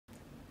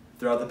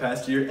Throughout the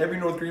past year, every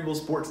North Greenville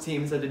sports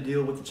team has had to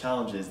deal with the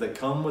challenges that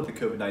come with the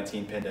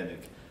COVID-19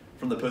 pandemic.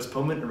 From the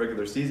postponement of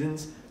regular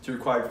seasons to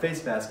required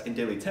face masks and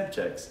daily temp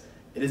checks,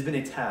 it has been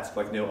a task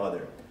like no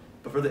other.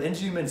 But for the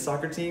NGU men's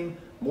soccer team,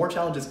 more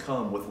challenges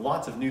come with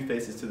lots of new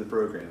faces to the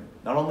program,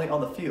 not only on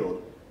the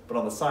field, but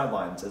on the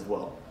sidelines as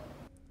well.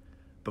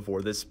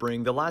 Before this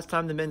spring, the last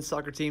time the men's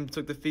soccer team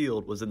took the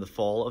field was in the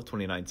fall of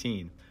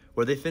 2019,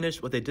 where they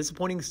finished with a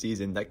disappointing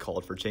season that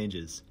called for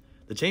changes.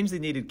 The change they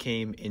needed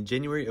came in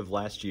January of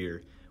last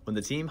year when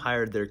the team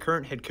hired their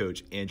current head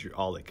coach, Andrew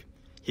Olick.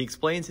 He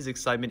explains his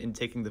excitement in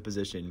taking the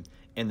position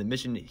and the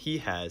mission he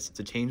has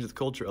to change the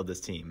culture of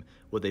this team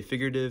with a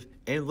figurative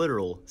and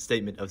literal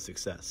statement of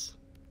success.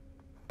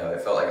 It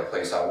felt like a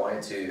place I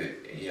wanted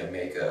to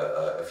make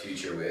a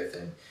future with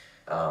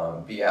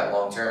and be at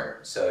long term.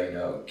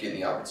 So,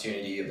 getting the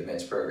opportunity of the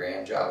men's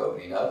program job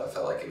opening up, I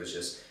felt like it was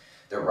just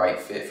the right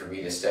fit for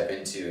me to step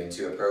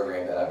into a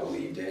program that I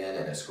believed in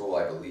and a school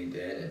I believed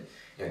in,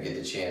 and get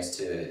the chance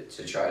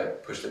to try to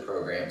push the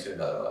program to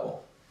another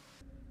level.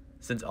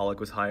 Since Olick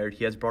was hired,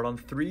 he has brought on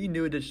 3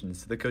 new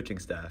additions to the coaching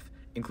staff,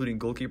 including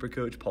goalkeeper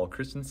coach Paul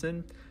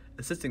Christensen,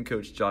 assistant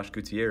coach Josh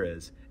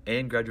Gutierrez,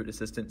 and graduate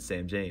assistant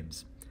Sam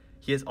James.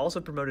 He has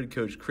also promoted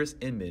coach Chris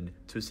Inman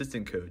to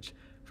assistant coach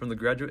from the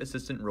graduate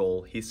assistant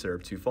role he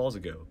served 2 falls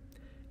ago.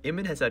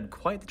 Inman has had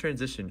quite the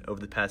transition over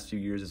the past few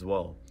years as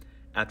well.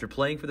 After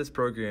playing for this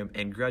program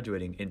and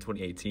graduating in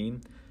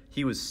 2018,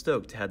 he was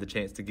stoked to have the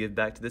chance to give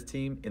back to this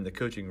team in the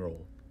coaching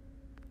role.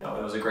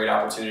 It was a great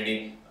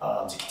opportunity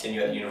to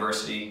continue at the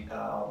university.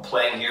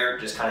 Playing here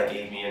just kind of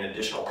gave me an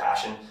additional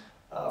passion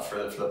for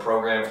the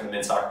program, for the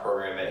men's soccer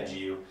program at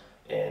NGU.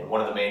 And one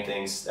of the main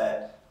things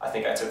that I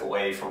think I took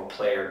away from a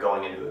player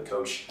going into a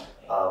coach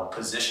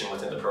position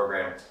within the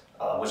program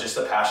was just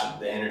the passion,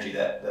 the energy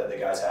that the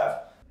guys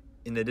have.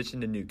 In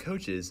addition to new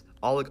coaches,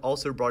 Olick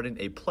also brought in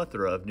a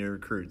plethora of new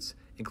recruits,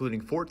 including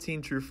 14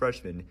 true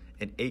freshmen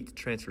and 8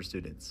 transfer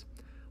students.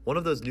 One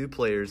of those new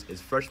players is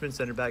freshman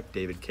center back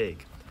David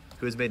Cake,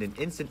 who has made an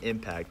instant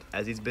impact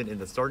as he's been in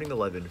the starting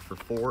 11 for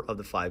 4 of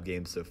the 5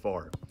 games so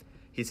far.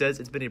 He says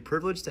it's been a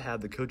privilege to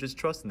have the coach's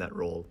trust in that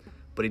role,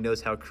 but he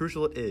knows how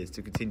crucial it is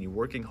to continue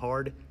working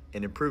hard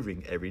and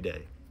improving every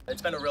day.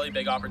 It's been a really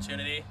big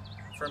opportunity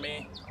for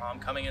me,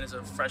 coming in as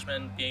a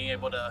freshman, being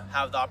able to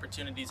have the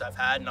opportunities I've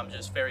had, and I'm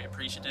just very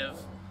appreciative,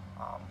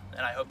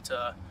 and I hope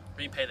to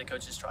repay the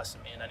coach's trust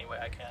in me in any way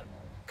I can.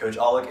 Coach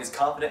Olick is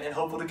confident and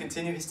hopeful to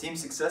continue his team's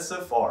success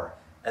so far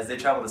as they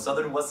travel to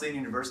Southern Wesleyan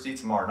University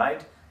tomorrow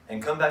night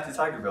and come back to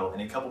Tigerville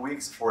in a couple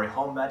weeks for a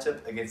home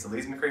matchup against the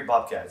Lees-McRae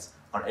Bobcats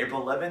on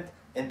April 11th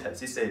in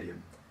Pepsi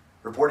Stadium.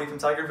 Reporting from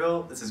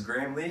Tigerville, this is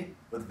Graham Lee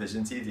with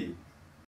Vision TV.